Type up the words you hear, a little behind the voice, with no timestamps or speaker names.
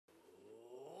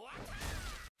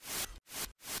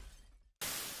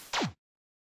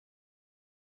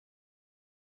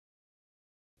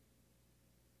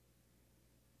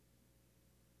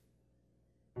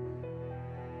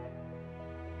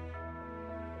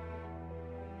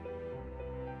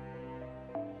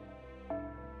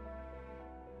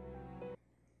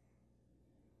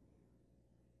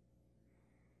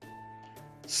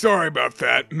Sorry about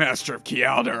that, Master of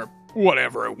Kialda, or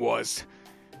whatever it was.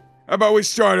 How about we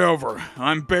start over?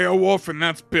 I'm Beowulf and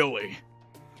that's Billy.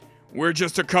 We're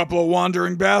just a couple of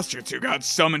wandering bastards who got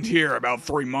summoned here about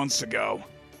 3 months ago.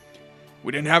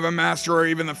 We didn't have a master or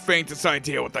even the faintest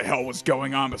idea what the hell was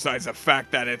going on besides the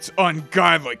fact that it's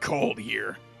ungodly cold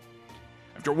here.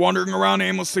 After wandering around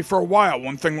aimlessly for a while,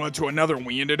 one thing led to another and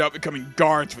we ended up becoming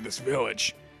guards for this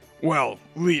village. Well,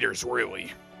 leaders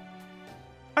really.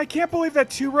 I can't believe that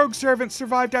 2 rogue servants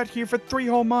survived out here for 3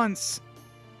 whole months.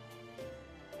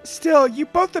 Still, you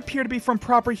both appear to be from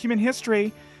proper human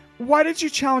history. Why did you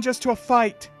challenge us to a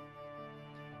fight?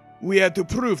 We had to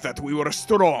prove that we were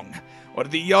strong, or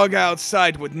the Yaga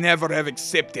outside would never have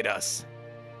accepted us.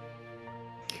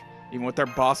 Even with their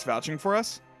boss vouching for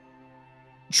us?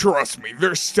 Trust me,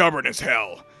 they're stubborn as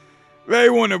hell. They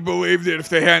wouldn't have believed it if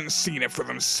they hadn't seen it for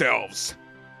themselves.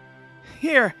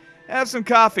 Here, have some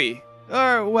coffee.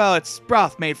 Or, well, it's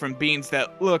broth made from beans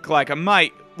that look a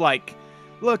mite like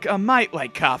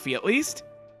coffee, at least.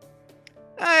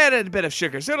 I added a bit of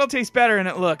sugar, so it'll taste better and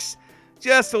it looks.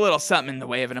 Just a little something in the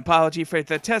way of an apology for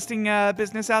the testing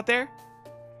business out there.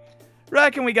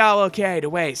 Reckon we got a little carried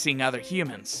away seeing other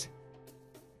humans.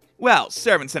 Well,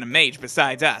 servants and a mage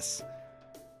besides us.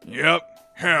 Yep.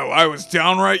 Hell, I was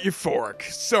downright euphoric.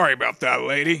 Sorry about that,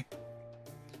 lady.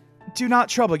 Do not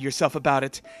trouble yourself about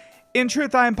it. In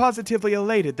truth, I am positively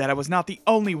elated that I was not the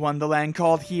only one the land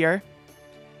called here.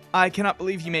 I cannot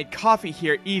believe you made coffee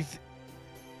here, Eve.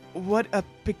 What a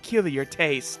peculiar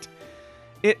taste.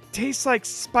 It tastes like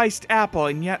spiced apple,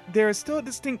 and yet there is still a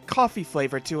distinct coffee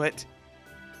flavor to it.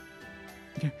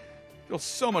 Feels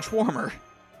so much warmer.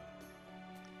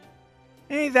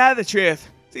 Ain't that the truth?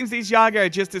 Seems these Yaga are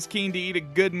just as keen to eat a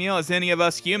good meal as any of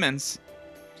us humans.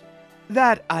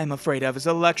 That, I'm afraid of, is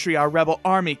a luxury our rebel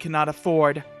army cannot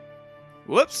afford.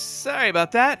 Whoops, sorry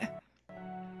about that.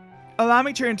 Allow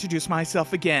me to introduce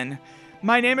myself again.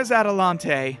 My name is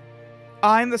Adelante.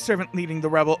 I'm the servant leading the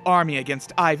rebel army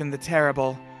against Ivan the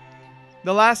Terrible.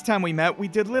 The last time we met, we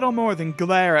did little more than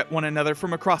glare at one another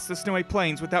from across the snowy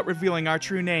plains without revealing our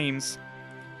true names.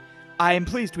 I am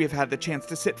pleased we have had the chance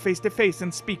to sit face to face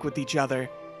and speak with each other.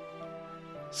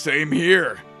 Same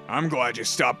here. I'm glad you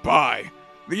stopped by.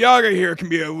 The Yaga here can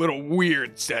be a little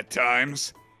weird at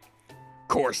times.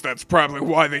 Of course, that's probably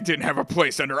why they didn't have a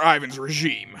place under Ivan's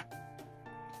regime.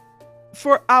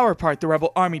 For our part, the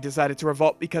rebel army decided to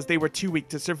revolt because they were too weak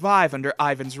to survive under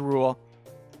Ivan's rule.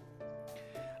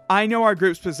 I know our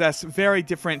groups possess very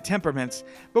different temperaments,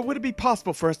 but would it be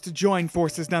possible for us to join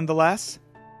forces nonetheless?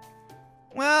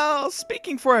 Well,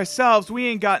 speaking for ourselves, we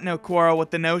ain't got no quarrel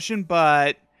with the notion,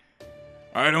 but...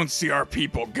 I don't see our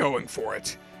people going for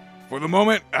it. For the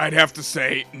moment, I'd have to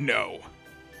say no.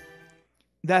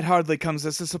 That hardly comes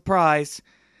as a surprise.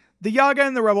 The Yaga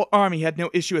and the rebel army had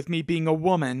no issue with me being a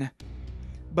woman.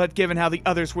 But given how the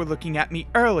others were looking at me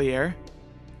earlier...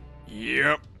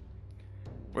 Yep.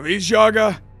 For these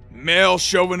Yaga, male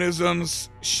chauvinism's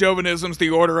the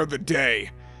order of the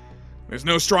day. There's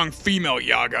no strong female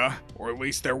Yaga, or at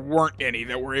least there weren't any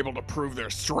that were able to prove their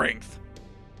strength.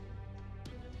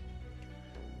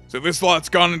 So this lot's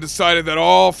gone and decided that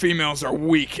all females are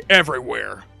weak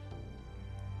everywhere.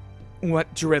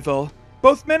 What drivel.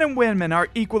 Both men and women are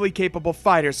equally capable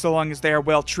fighters so long as they are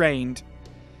well trained.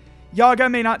 Yaga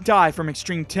may not die from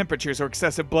extreme temperatures or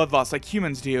excessive blood loss like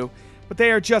humans do, but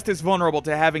they are just as vulnerable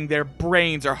to having their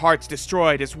brains or hearts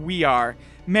destroyed as we are,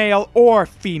 male or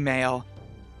female.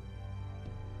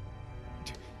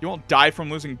 You won't die from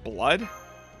losing blood?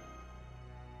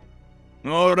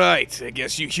 Alright, I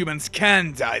guess you humans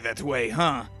can die that way,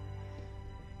 huh?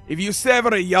 If you sever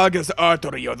a Yaga's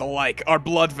artery or the like, our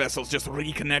blood vessels just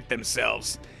reconnect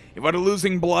themselves. If we're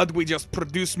losing blood, we just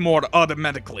produce more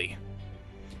automatically.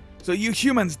 So you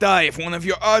humans die if one of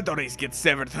your arteries gets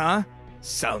severed, huh?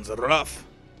 Sounds rough.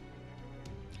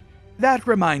 That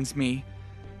reminds me.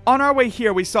 On our way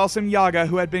here, we saw some Yaga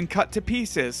who had been cut to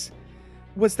pieces.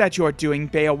 Was that your doing,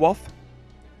 Beowulf?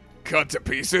 Cut to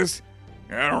pieces?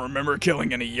 I don't remember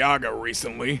killing any Yaga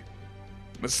recently.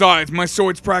 Besides, my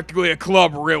sword's practically a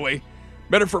club, really.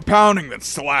 Better for pounding than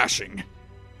slashing.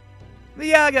 The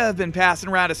Yaga have been passing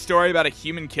around a story about a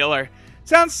human killer.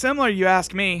 Sounds similar, you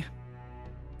ask me.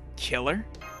 Killer?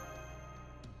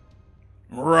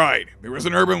 Right. There was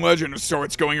an urban legend of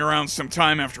sorts going around some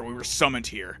time after we were summoned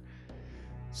here.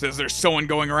 Says there's someone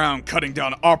going around cutting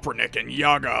down Opernik and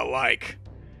Yaga alike.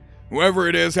 Whoever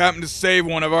it is happened to save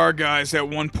one of our guys at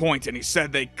one point, and he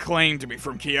said they claimed to be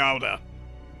from Kialda.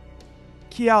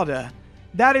 Kialda?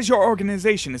 That is your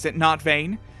organization, is it not,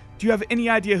 Vane? Do you have any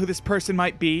idea who this person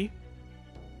might be?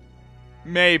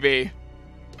 Maybe.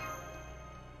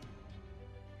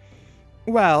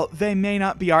 Well, they may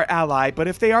not be our ally, but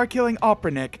if they are killing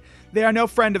Oprnik, they are no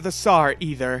friend of the Tsar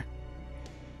either.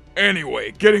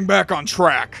 Anyway, getting back on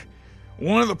track.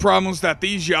 One of the problems is that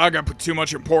these Yaga put too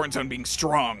much importance on being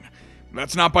strong.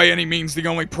 That's not by any means the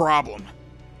only problem.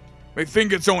 They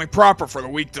think it's only proper for the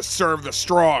weak to serve the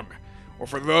strong, or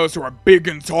for those who are big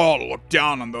and tall to look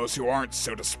down on those who aren't,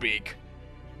 so to speak.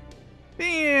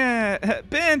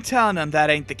 Been telling them that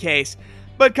ain't the case,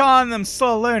 but calling them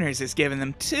slow learners is giving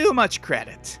them too much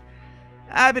credit.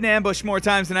 I've been ambushed more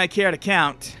times than I care to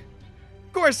count.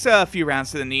 Of course, a few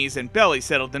rounds to the knees and belly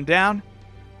settled them down.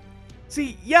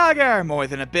 See, Yaga are more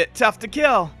than a bit tough to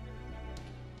kill.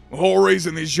 The whole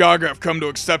reason these Yaga have come to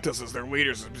accept us as their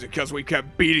leaders is because we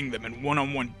kept beating them in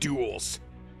one-on-one duels.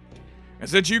 And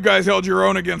since you guys held your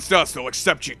own against us, they'll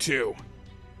accept you too.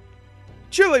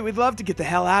 Truly, we'd love to get the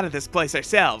hell out of this place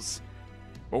ourselves.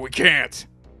 But we can't.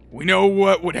 We know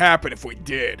what would happen if we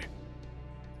did.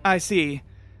 I see.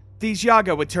 These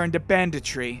Yaga would turn to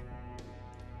banditry.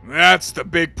 That's the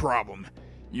big problem.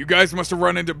 You guys must have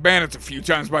run into bandits a few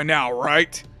times by now,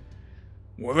 right?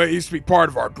 Well, they used to be part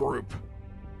of our group.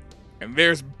 And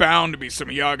there's bound to be some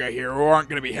Yaga here who aren't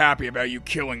going to be happy about you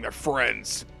killing their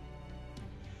friends.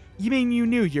 You mean you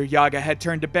knew your Yaga had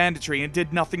turned to banditry and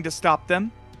did nothing to stop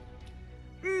them?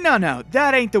 No,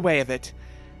 that ain't the way of it.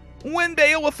 When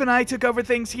Beowulf and I took over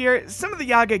things here, some of the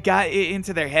Yaga got it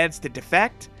into their heads to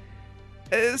defect.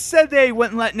 Said they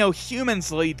wouldn't let no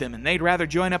humans lead them and they'd rather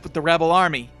join up with the rebel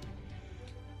army.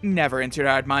 Never entered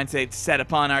our minds they'd set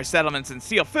upon our settlements and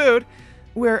steal food.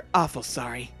 We're awful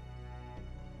sorry.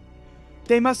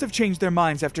 They must have changed their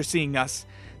minds after seeing us.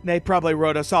 They probably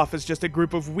wrote us off as just a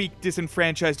group of weak,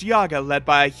 disenfranchised Yaga led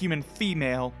by a human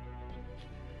female.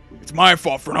 It's my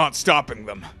fault for not stopping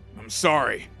them. I'm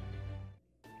sorry.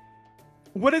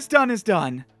 What is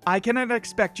done. I cannot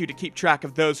expect you to keep track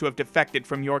of those who have defected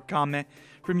from your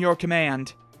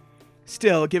command.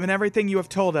 Still, given everything you have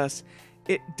told us,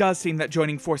 it does seem that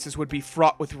joining forces would be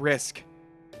fraught with risk.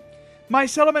 My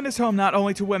settlement is home not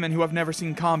only to women who have never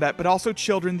seen combat, but also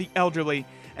children, the elderly,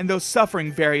 and those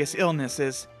suffering various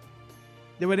illnesses.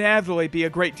 There would inevitably be a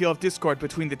great deal of discord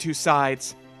between the two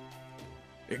sides.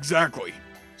 Exactly.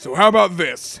 So how about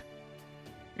this?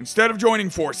 Instead of joining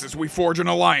forces, we forge an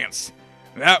alliance.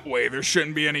 That way, there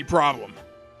shouldn't be any problem.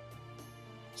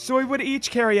 So we would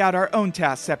each carry out our own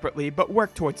tasks separately, but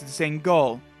work towards the same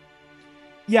goal.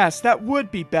 Yes, that would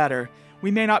be better.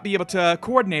 We may not be able to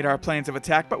coordinate our plans of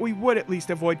attack, but we would at least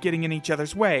avoid getting in each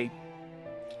other's way.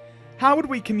 How would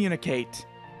we communicate?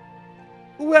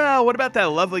 Well, what about that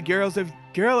lovely girl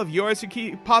of yours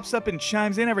who pops up and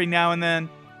chimes in every now and then?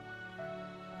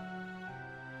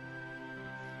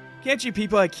 Can't you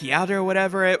people at Kialder or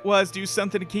whatever it was do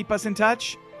something to keep us in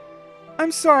touch?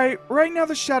 I'm sorry, right now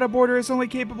the Shadow Border is only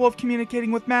capable of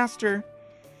communicating with Master.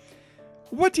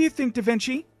 What do you think, Da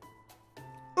Vinci?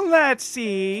 Let's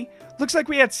see. Looks like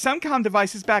we had some comm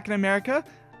devices back in America.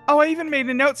 Oh, I even made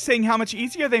a note saying how much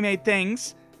easier they made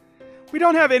things. We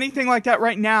don't have anything like that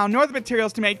right now, nor the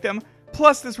materials to make them.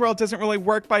 Plus, this world doesn't really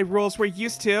work by rules we're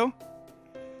used to.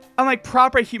 Unlike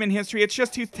proper human history, it's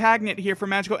just too stagnant here for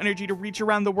magical energy to reach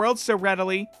around the world so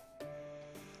readily.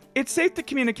 It's safe to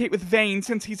communicate with Vane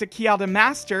since he's a Kialda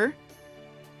master.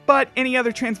 But any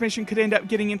other transmission could end up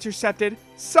getting intercepted.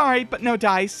 Sorry, but no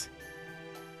dice.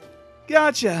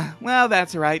 Gotcha. Well,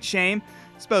 that's alright, shame.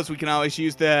 Suppose we can always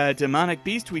use the demonic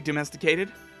beast we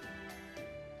domesticated.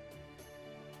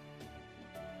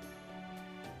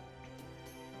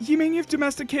 You mean you've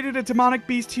domesticated a demonic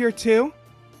beast here too?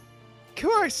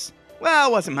 Course. Well,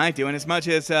 it wasn't my doing as much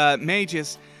as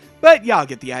mages, but y'all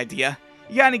get the idea.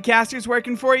 You got any casters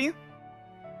working for you?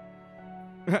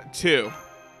 2.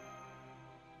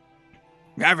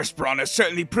 Avasbron has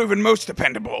certainly proven most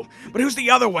dependable, but who's the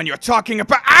other one you're talking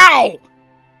about? Ow!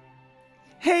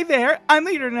 Hey there, I'm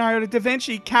Leonardo da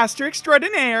Vinci, caster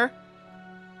extraordinaire.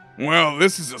 Well,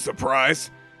 this is a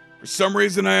surprise. For some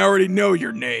reason, I already know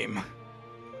your name.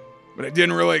 But I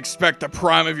didn't really expect the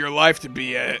prime of your life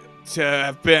to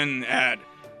have been at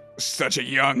such a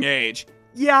young age.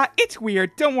 Yeah, it's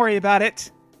weird. Don't worry about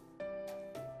it.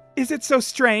 Is it so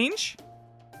strange?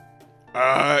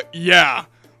 Yeah.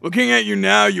 Looking at you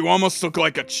now, you almost look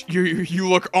like you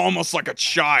look almost like a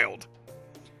child.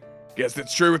 Guess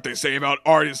it's true what they say about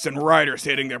artists and writers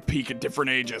hitting their peak at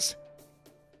different ages.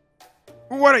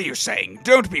 What are you saying?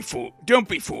 Don't be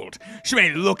fooled. She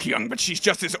may look young, but she's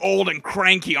just as old and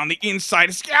cranky on the inside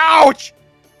as— Ouch!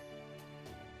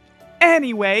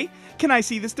 Anyway, can I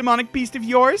see this demonic beast of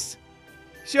yours?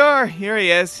 Sure, here he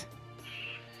is.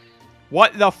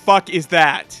 What the fuck is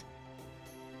that?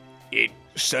 It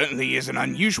certainly is an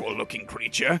unusual looking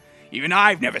creature. Even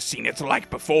I've never seen its like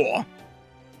before.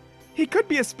 He could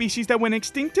be a species that went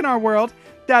extinct in our world.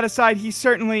 That aside, he's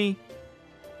certainly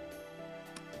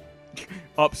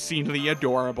obscenely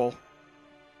adorable.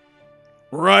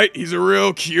 Right, he's a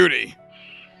real cutie.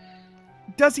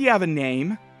 Does he have a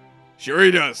name? Sure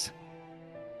he does.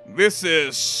 This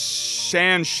is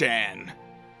Shan.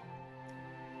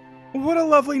 What a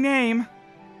lovely name.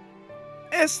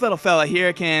 This little fella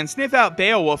here can sniff out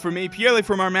Beowulf for me purely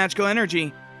from our magical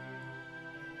energy.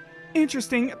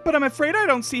 Interesting, but I'm afraid I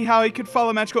don't see how he could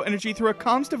follow magical energy through a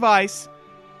comms device.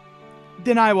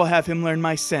 Then I will have him learn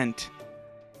my scent.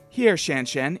 Here,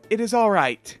 Shan, it is all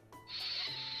right.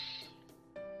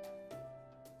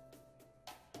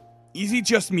 Is he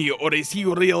just me, or is he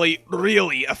really,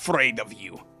 really afraid of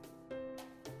you?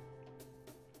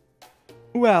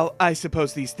 Well, I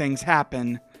suppose these things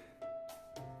happen.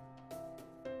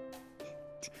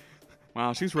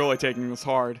 Wow, she's really taking this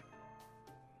hard.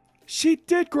 She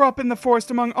did grow up in the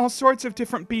forest among all sorts of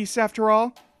different beasts, after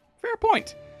all. Fair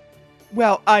point.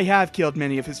 Well, I have killed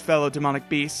many of his fellow demonic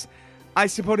beasts. I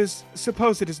suppose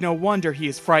it is no wonder he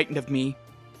is frightened of me.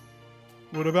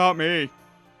 What about me?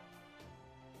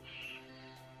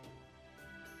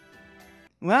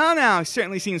 Well, now, he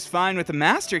certainly seems fine with the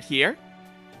master here.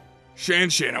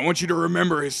 Shan, I want you to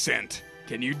remember his scent.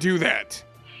 Can you do that?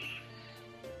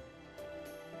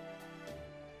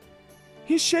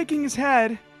 He's shaking his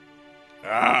head.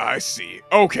 Ah, I see.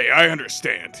 Okay, I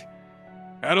understand.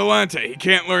 Adelante, he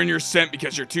can't learn your scent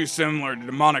because you're too similar to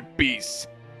demonic beasts.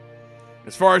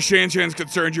 As far as Shan-Chan's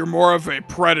concerned, you're more of a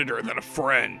predator than a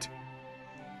friend.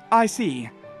 I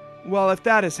see. Well, if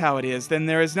that is how it is, then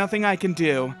there is nothing I can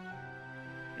do.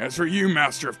 As for you,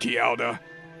 Master of Kialda,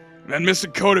 that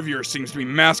missing coat of yours seems to be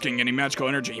masking any magical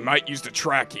energy he might use to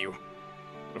track you.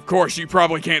 Of course, you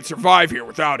probably can't survive here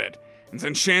without it, and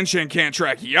since Shan can't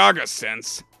track Yaga's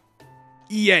sense...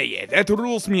 Yeah, that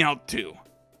rules me out too.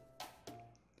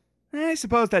 I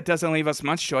suppose that doesn't leave us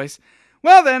much choice.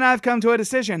 Well then, I've come to a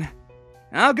decision.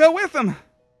 I'll go with them.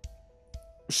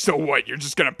 So what, you're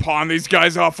just gonna pawn these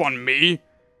guys off on me?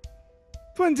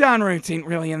 Putting down roots ain't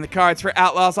really in the cards for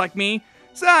outlaws like me.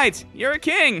 Besides, you're a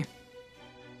king.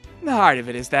 The heart of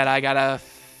it is that I got a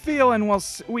feeling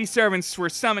we servants were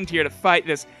summoned here to fight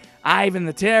this Ivan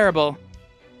the Terrible.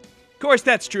 Of course,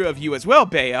 that's true of you as well,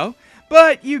 Bayo,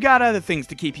 but you got other things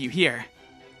to keep you here.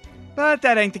 But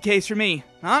that ain't the case for me.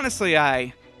 Honestly,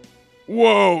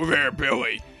 Whoa there,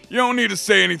 Billy. You don't need to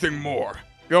say anything more.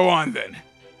 Go on then.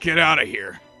 Get out of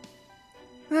here.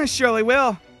 I surely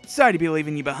will. Sorry to be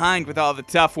leaving you behind with all the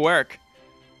tough work.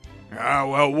 Ah,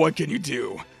 well, what can you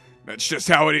do? That's just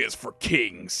how it is for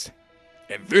kings.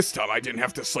 And this time I didn't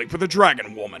have to sleep with a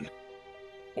dragon woman.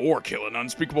 Or kill an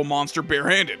unspeakable monster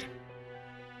barehanded.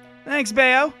 Thanks,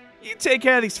 Bayo. You take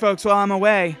care of these folks while I'm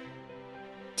away.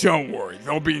 Don't worry,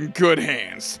 they'll be in good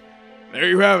hands. There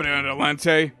you have it,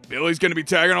 Adelante. Billy's gonna be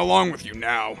tagging along with you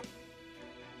now.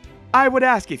 I would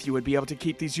ask if you would be able to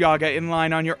keep these Yaga in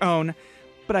line on your own,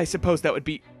 but I suppose that would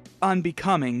be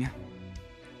unbecoming.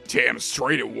 Damn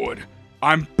straight it would.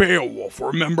 I'm Beowulf,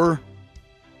 remember?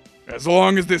 As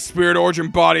long as this spirit origin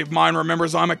body of mine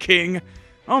remembers I'm a king,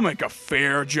 I'll make a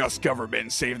fair, just government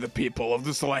and save the people of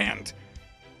this land.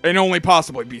 And only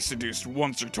possibly be seduced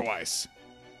once or twice.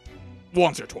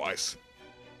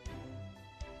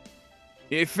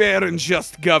 A fair and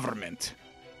just government.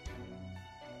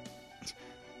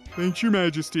 Thank you,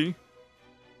 Majesty.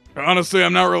 Honestly,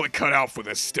 I'm not really cut out for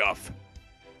this stuff.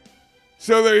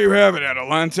 So there you have it,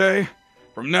 Adelante.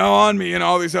 From now on, me and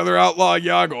all these other outlaw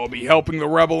Yaga will be helping the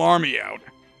rebel army out.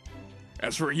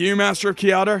 As for you, Master of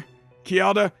Kialda,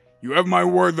 you have my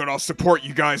word that I'll support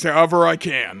you guys however I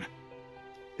can.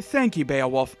 Thank you,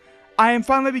 Beowulf. I am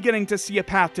finally beginning to see a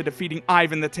path to defeating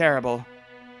Ivan the Terrible.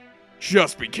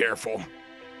 Just be careful.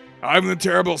 Ivan the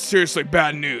Terrible is seriously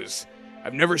bad news.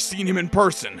 I've never seen him in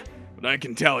person, but I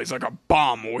can tell he's like a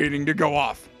bomb waiting to go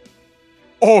off.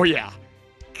 Oh yeah.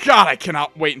 God, I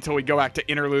cannot wait until we go back to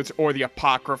Interludes or the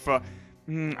Apocrypha.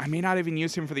 I may not even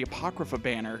use him for the Apocrypha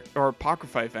banner, or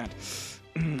Apocrypha event.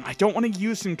 I don't want to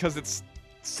use him because it's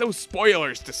so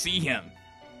spoilers to see him.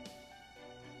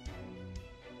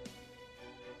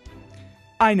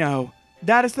 I know.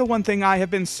 That is the one thing I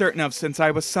have been certain of since I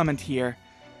was summoned here.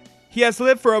 He has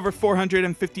lived for over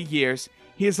 450 years.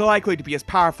 He is likely to be as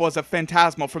powerful as a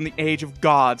phantasmal from the age of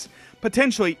gods,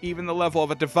 potentially even the level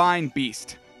of a divine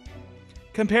beast.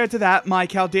 Compared to that, my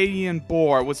Chaldean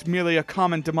boar was merely a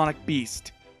common demonic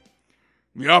beast.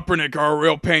 The Opernik are a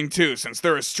real pain too, since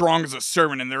they're as strong as a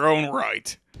servant in their own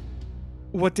right.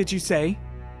 What did you say?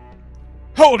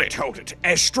 Hold it.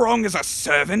 As strong as a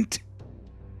servant?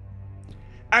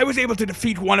 I was able to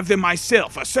defeat one of them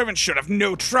myself. A servant should have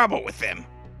no trouble with them.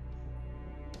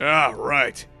 Ah,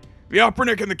 right. The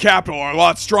Opernik in the capital are a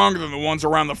lot stronger than the ones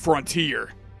around the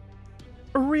frontier.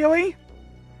 Really?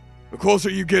 The closer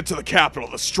you get to the capital,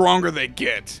 the stronger they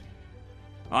get.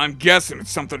 I'm guessing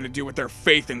it's something to do with their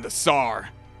faith in the Tsar.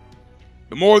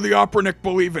 The more the Opernik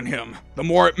believe in him, the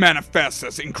more it manifests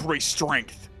as increased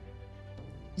strength.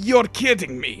 You're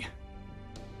kidding me.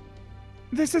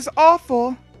 This is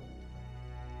awful.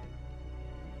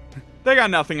 They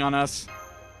got nothing on us.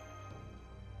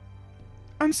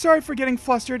 I'm sorry for getting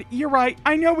flustered. You're right.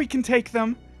 I know we can take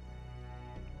them.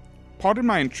 Pardon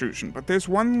my intrusion, but there's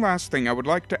one last thing I would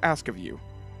like to ask of you.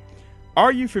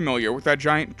 Are you familiar with that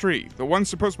giant tree, the one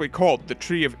supposedly called the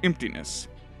Tree of Emptiness?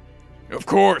 Of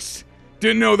course.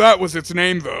 Didn't know that was its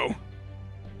name, though.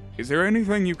 Is there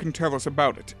anything you can tell us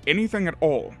about it? Anything at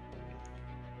all?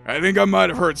 I think I might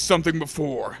have heard something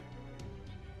before.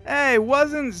 Hey,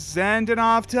 wasn't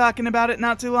Zandinov talking about it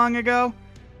not too long ago?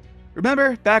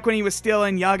 Remember, back when he was still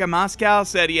in Yaga, Moscow,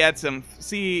 said he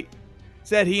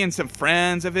and some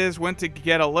friends of his went to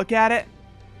get a look at it?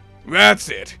 That's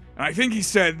it. And I think he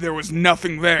said there was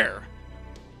nothing there.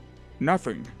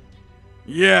 Nothing.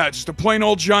 Yeah, just a plain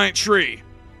old giant tree.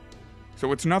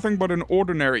 So it's nothing but an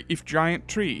ordinary, if giant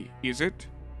tree, is it?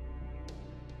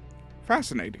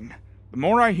 Fascinating. The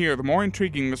more I hear, the more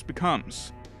intriguing this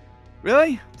becomes.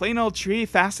 Really? Plain old tree?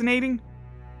 Fascinating?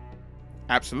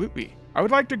 Absolutely. I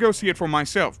would like to go see it for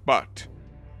myself, but...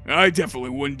 I definitely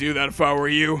wouldn't do that if I were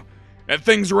you. That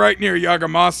thing's right near Yaga,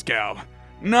 Moscow.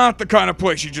 Not the kind of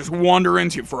place you just wander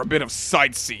into for a bit of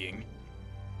sightseeing.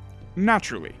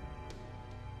 Naturally.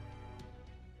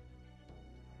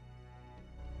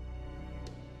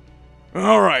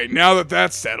 Alright, now that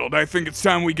that's settled, I think it's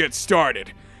time we get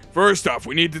started. First off,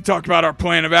 we need to talk about our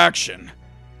plan of action.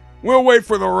 We'll wait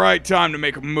for the right time to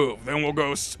make a move, then we'll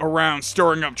go around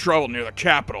stirring up trouble near the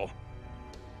capital.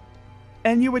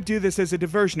 And you would do this as a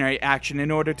diversionary action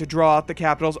in order to draw out the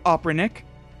capital's Opernik?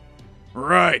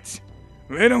 Right.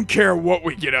 They don't care what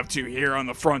we get up to here on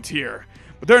the frontier,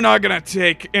 but they're not gonna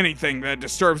take anything that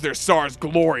disturbs their Tsar's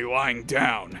glory lying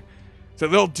down. So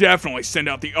they'll definitely send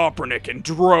out the Opernik in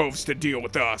droves to deal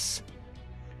with us.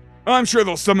 I'm sure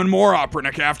they'll summon more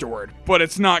Opernik afterward, but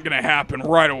it's not gonna happen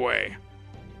right away.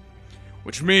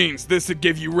 Which means this would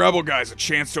give you rebel guys a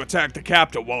chance to attack the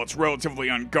capital while it's relatively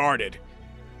unguarded.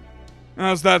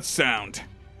 How's that sound?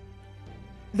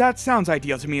 That sounds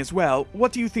ideal to me as well.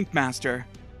 What do you think, Master?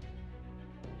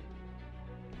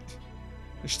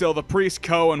 There's still the priest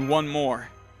Co and one more.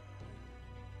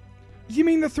 You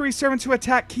mean the three servants who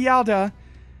attacked Kialda?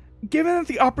 Given that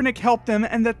the Opernik helped them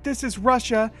and that this is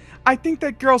Russia, I think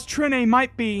that girl's true name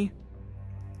might be...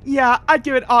 Yeah, I'd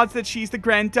give it odds that she's the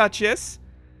Grand Duchess.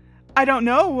 I don't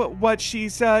know what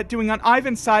she's doing on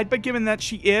Ivan's side, but given that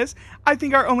she is, I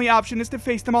think our only option is to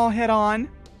face them all head on.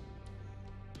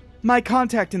 My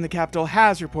contact in the capital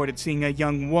has reported seeing a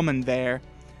young woman there.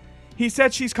 He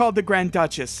said she's called the Grand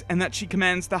Duchess, and that she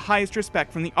commands the highest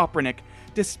respect from the Opernik,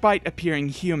 despite appearing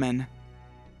human.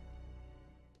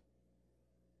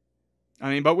 I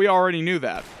mean, but we already knew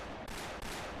that.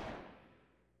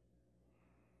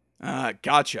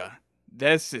 Gotcha.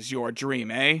 This is your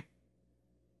dream, eh?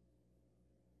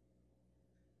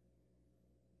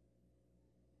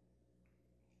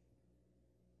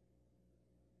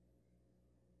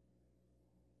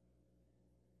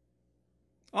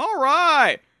 All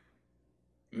right.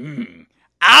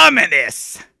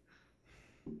 Ominous.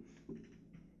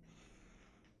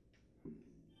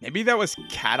 Maybe that was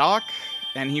Kadok,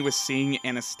 and he was seeing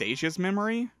Anastasia's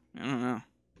memory? I don't know.